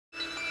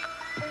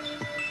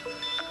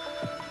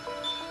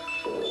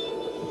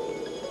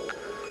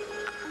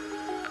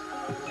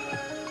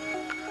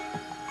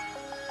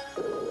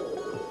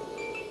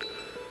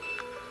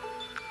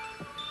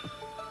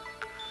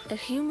A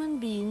human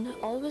being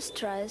always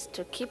tries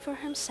to keep for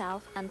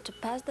himself and to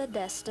pass the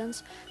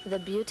distance the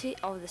beauty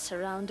of the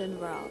surrounding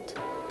world.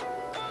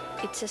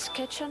 It's a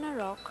sketch on a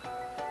rock,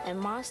 a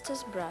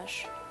master's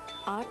brush,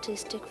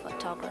 artistic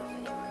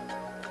photography.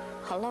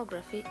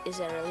 Holography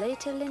is a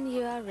relatively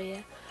new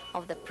area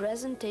of the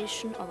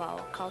presentation of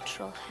our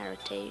cultural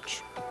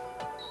heritage.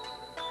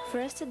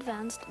 First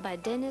advanced by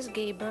Denis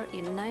Gaber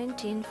in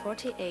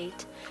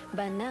 1948,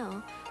 by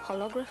now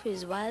holography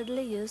is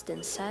widely used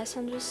in science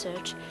and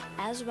research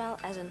as well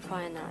as in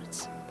fine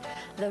arts.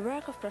 The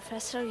work of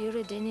Professor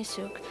Yuri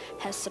Denisyuk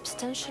has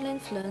substantially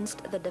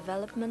influenced the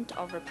development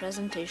of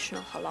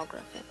representational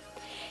holography.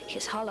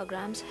 His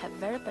holograms have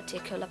very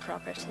particular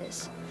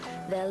properties.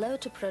 They allow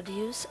to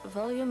produce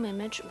volume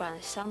image by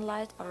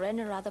sunlight or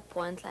any other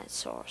point light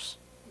source.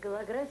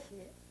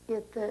 Голография –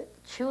 это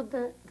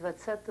чудо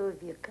 20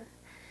 века.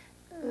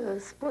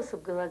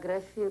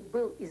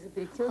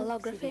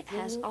 Holography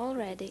has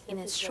already, in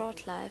its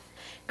short life,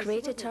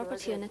 created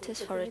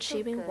opportunities for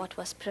achieving what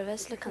was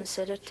previously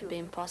considered to be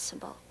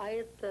impossible.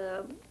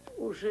 Это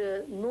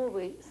уже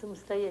новый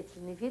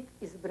самостоятельный вид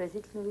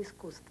изобразительного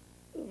искусства.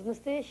 В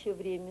настоящее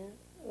время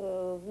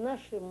в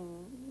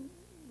нашем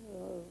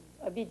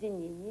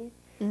объединении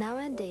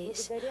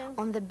Nowadays,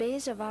 on the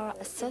base of our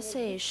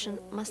association,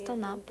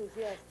 MOSTONAP,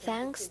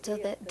 thanks to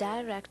the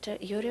director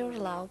Yuri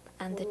Orlov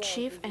and the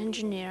chief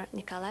engineer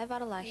Nikolai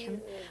Varlakhin,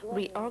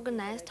 we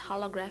organized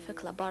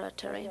holographic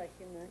laboratory.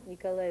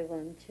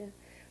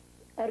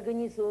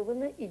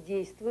 Организована и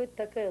действует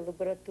такая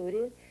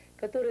лаборатория,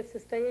 которая в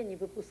состоянии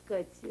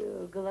выпускать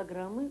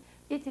голограммы.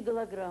 Эти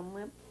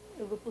голограммы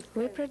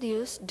We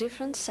produce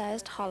different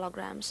sized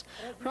holograms,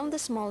 from the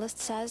smallest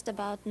sized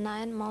about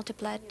 9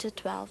 multiplied to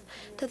 12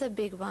 to the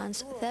big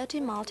ones 30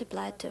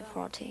 multiplied to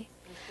 40.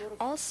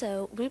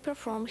 Also, we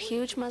perform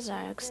huge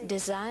mosaics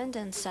designed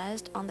and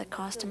sized on the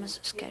customer's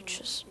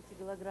sketches.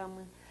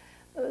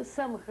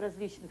 Самых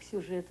различных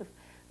сюжетов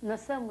на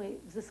самый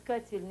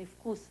взыскательный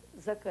вкус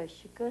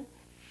заказчика.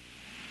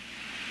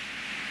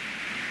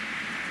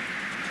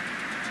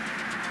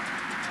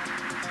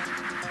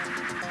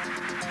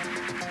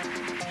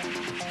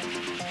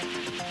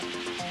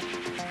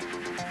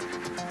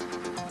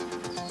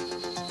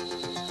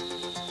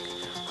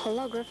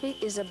 Holography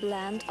is a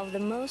blend of the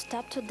most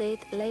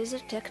up-to-date laser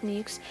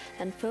techniques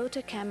and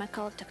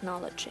photochemical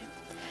technology.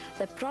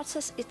 The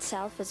process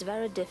itself is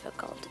very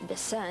difficult.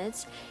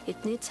 Besides,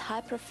 it needs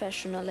high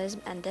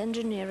professionalism and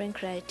engineering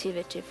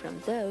creativity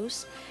from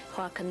those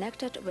who are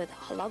connected with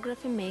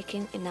holography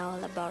making in our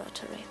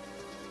laboratory.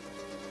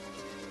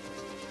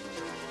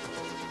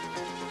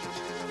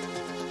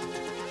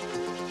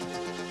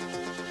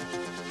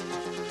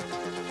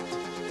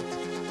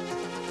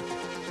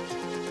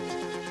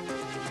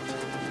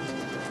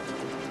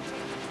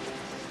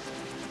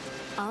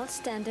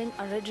 Outstanding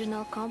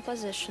original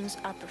compositions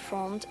are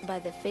performed by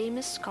the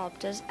famous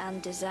sculptors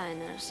and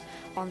designers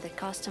on the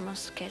customer's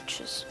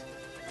sketches.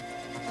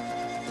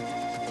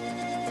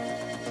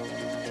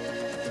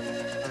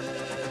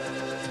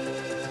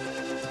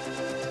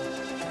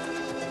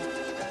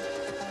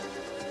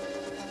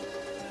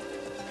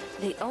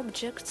 The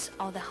objects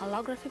of the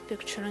holography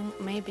picturing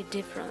may be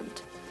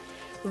different.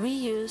 We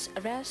use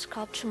rare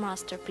sculpture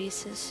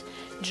masterpieces,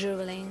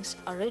 jewelings,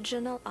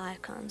 original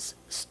icons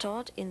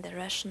stored in the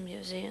Russian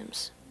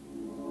museums.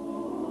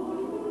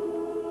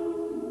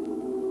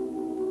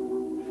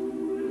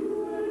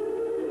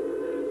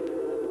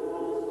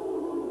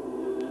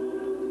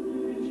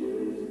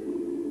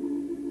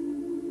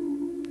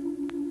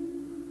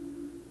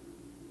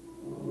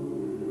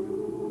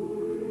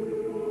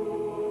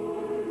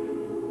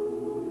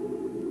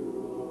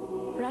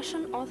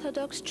 Russian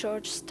Orthodox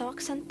church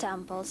stocks and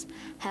temples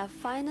have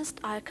finest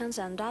icons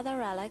and other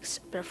relics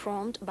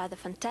performed by the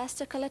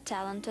fantastically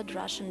talented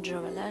Russian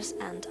jewelers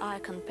and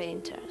icon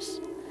painters.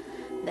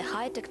 The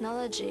high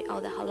technology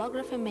of the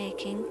holography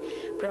making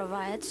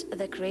provides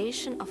the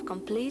creation of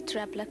complete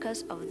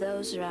replicas of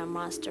those rare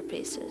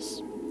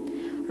masterpieces.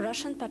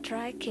 Russian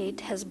Patriarch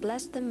has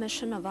blessed the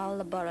mission of our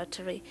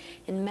laboratory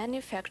in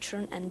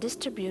manufacturing and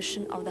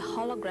distribution of the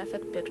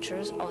holographic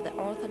pictures of the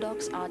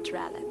Orthodox art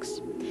relics.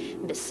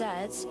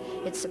 Besides,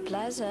 it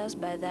supplies us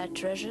by their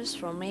treasures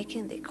for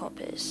making the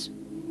copies.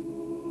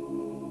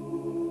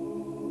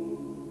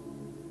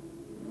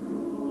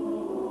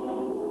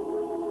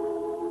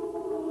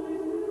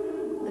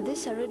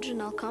 This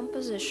original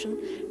composition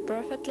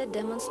perfectly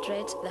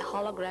demonstrates the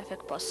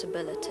holographic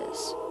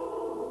possibilities.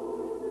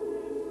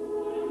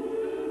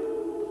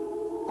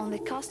 On the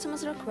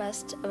customer's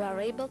request, we are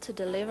able to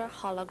deliver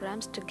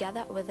holograms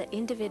together with the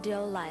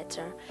individual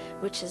lighter,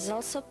 which is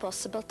also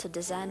possible to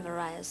design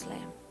variously.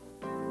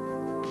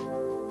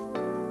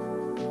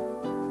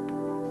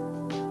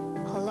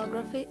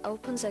 Holography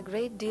opens a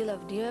great deal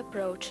of new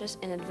approaches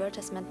in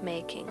advertisement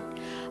making.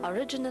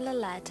 Originally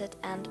lighted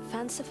and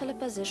fancifully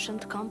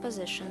positioned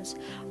compositions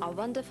are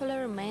wonderfully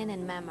remain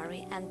in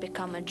memory and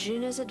become a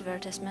genius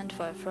advertisement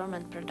for a firm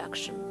and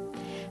production.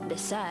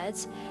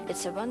 Besides,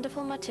 it's a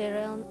wonderful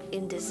material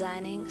in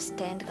designing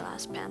stained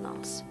glass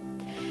panels.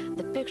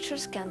 The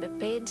pictures can be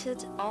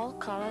painted all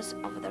colors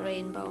of the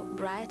rainbow,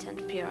 bright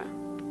and pure.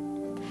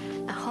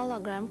 A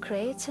hologram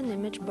creates an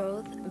image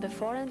both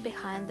before and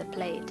behind the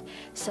plate,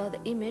 so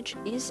the image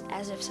is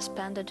as if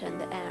suspended in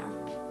the air.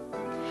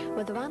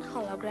 With one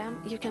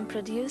hologram, you can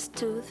produce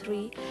 2,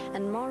 3,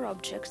 and more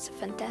objects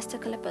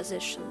fantastically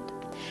positioned.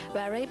 We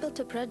are able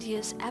to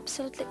produce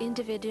absolutely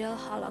individual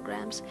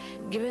holograms,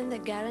 given the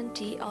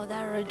guarantee of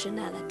their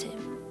originality.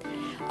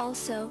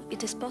 Also,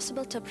 it is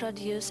possible to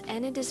produce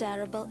any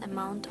desirable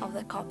amount of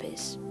the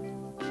copies.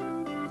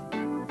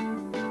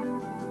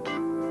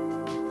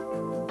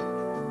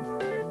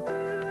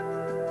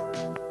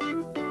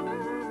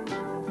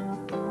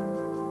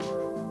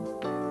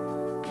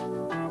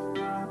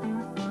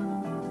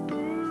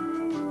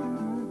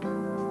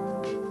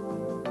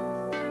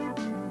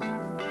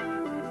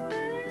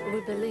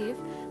 We believe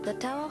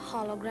that our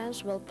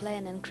holograms will play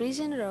an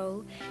increasing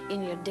role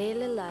in your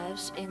daily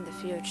lives in the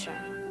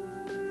future.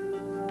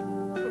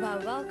 We are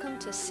welcome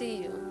to see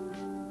you.